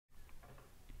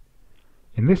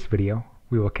In this video,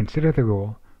 we will consider the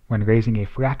rule when raising a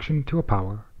fraction to a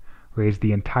power, raise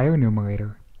the entire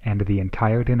numerator and the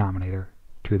entire denominator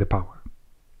to the power.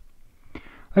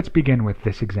 Let's begin with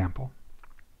this example.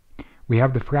 We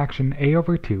have the fraction a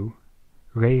over 2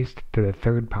 raised to the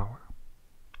third power.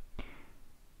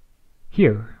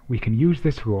 Here, we can use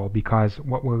this rule because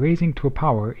what we're raising to a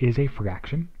power is a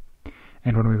fraction,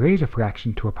 and when we raise a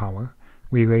fraction to a power,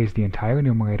 we raise the entire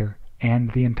numerator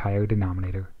and the entire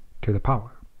denominator to the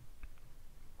power.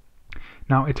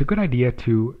 Now, it's a good idea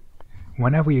to,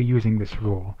 whenever you're using this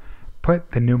rule,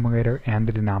 put the numerator and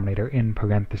the denominator in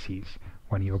parentheses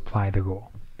when you apply the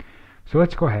rule. So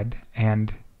let's go ahead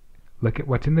and look at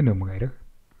what's in the numerator.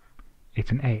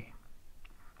 It's an a.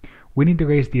 We need to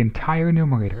raise the entire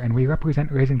numerator, and we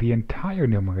represent raising the entire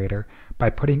numerator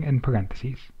by putting in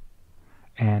parentheses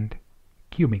and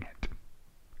cubing it.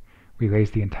 We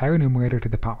raise the entire numerator to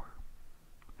the power.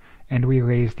 And we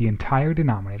raise the entire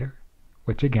denominator,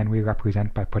 which again we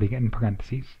represent by putting it in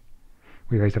parentheses.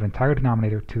 We raise that entire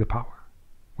denominator to the power,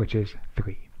 which is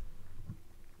 3.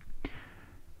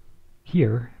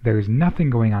 Here, there is nothing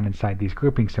going on inside these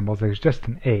grouping symbols. There's just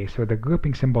an a, so the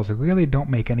grouping symbols really don't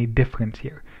make any difference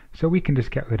here, so we can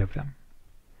just get rid of them.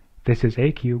 This is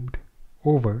a cubed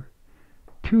over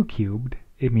 2 cubed.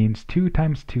 It means 2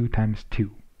 times 2 times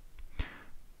 2,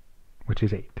 which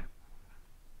is 8.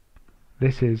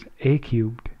 This is a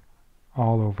cubed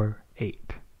all over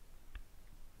 8.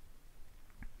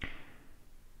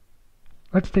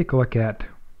 Let's take a look at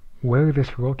where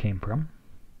this rule came from.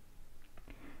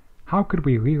 How could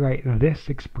we rewrite this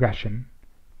expression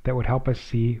that would help us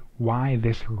see why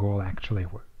this rule actually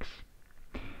works?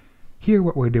 Here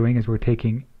what we're doing is we're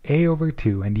taking a over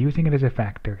 2 and using it as a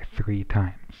factor 3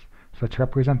 times. So let's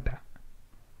represent that.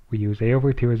 We use a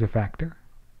over 2 as a factor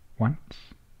once,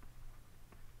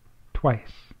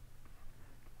 twice,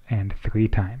 and 3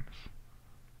 times.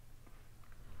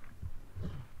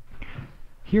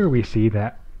 Here we see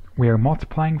that we are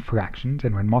multiplying fractions,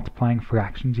 and when multiplying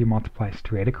fractions you multiply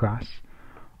straight across,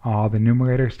 all the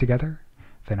numerators together,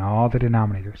 then all the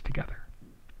denominators together.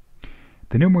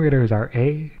 The numerators are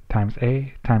a times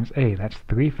a times a. That's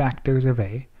 3 factors of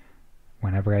a.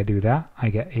 Whenever I do that, I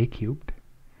get a cubed.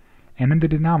 And in the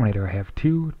denominator I have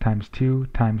 2 times 2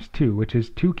 times 2, which is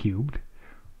 2 cubed,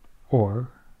 or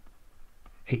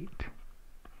 8.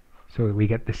 So we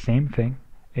get the same thing,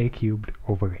 a cubed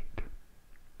over 8.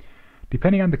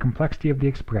 Depending on the complexity of the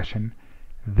expression,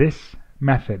 this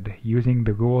method, using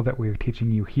the rule that we're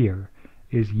teaching you here,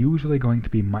 is usually going to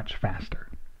be much faster.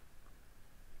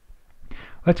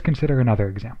 Let's consider another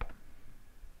example.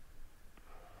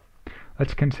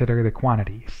 Let's consider the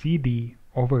quantity CD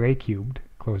over a cubed,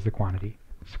 close the quantity,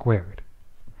 squared.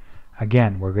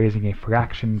 Again, we're raising a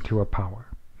fraction to a power.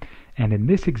 And in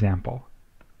this example,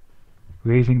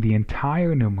 raising the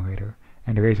entire numerator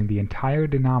and raising the entire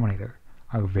denominator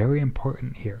are very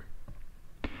important here.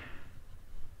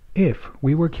 If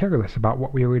we were careless about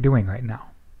what we were doing right now,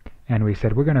 and we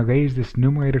said we're going to raise this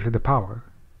numerator to the power,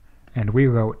 and we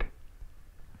wrote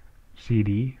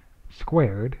CD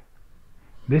squared,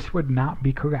 this would not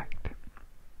be correct.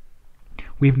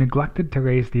 We've neglected to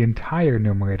raise the entire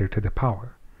numerator to the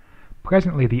power.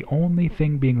 Presently, the only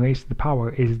thing being raised to the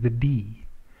power is the d.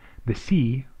 The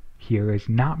c here is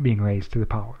not being raised to the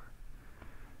power.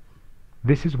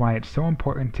 This is why it's so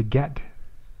important to get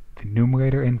the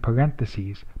numerator in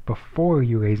parentheses before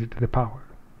you raise it to the power,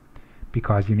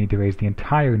 because you need to raise the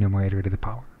entire numerator to the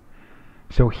power.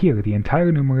 So here, the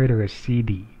entire numerator is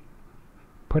CD.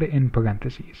 Put it in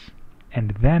parentheses,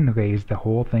 and then raise the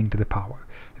whole thing to the power.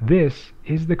 This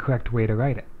is the correct way to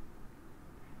write it.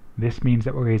 This means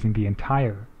that we're raising the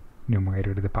entire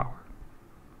numerator to the power.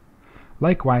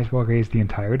 Likewise, we'll raise the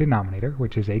entire denominator,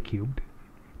 which is a cubed,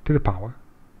 to the power,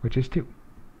 which is 2.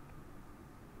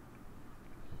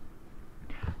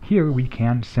 Here we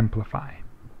can simplify.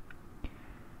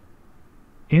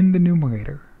 In the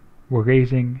numerator, we're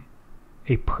raising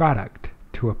a product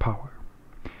to a power.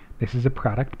 This is a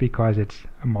product because it's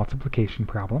a multiplication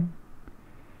problem.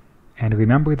 And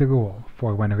remember the rule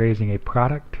for when raising a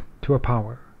product to a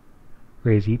power,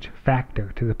 raise each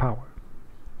factor to the power.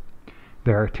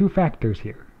 There are 2 factors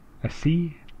here, a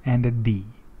c and a d.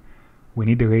 We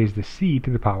need to raise the c to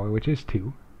the power, which is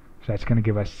 2, so that's going to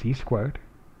give us c squared.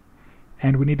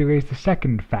 And we need to raise the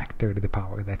second factor to the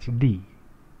power, that's d,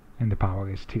 and the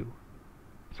power is 2.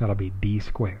 So that'll be d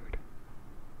squared.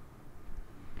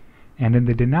 And in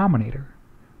the denominator,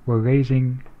 we're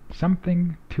raising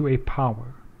something to a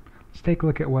power. Let's take a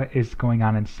look at what is going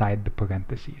on inside the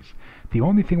parentheses. The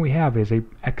only thing we have is an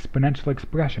exponential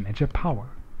expression. It's a power.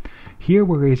 Here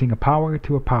we're raising a power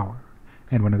to a power.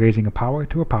 And when raising a power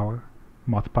to a power,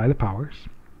 multiply the powers.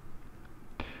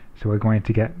 So we're going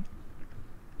to get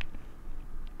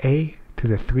a to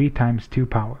the 3 times 2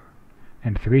 power.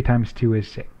 And 3 times 2 is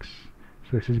 6.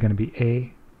 So this is going to be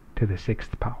a to the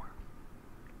 6th power.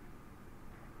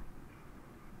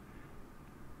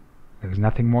 There's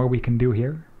nothing more we can do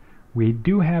here. We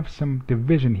do have some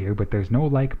division here, but there's no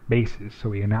like bases, so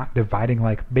we are not dividing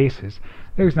like bases.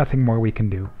 There's nothing more we can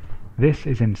do. This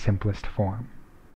is in simplest form.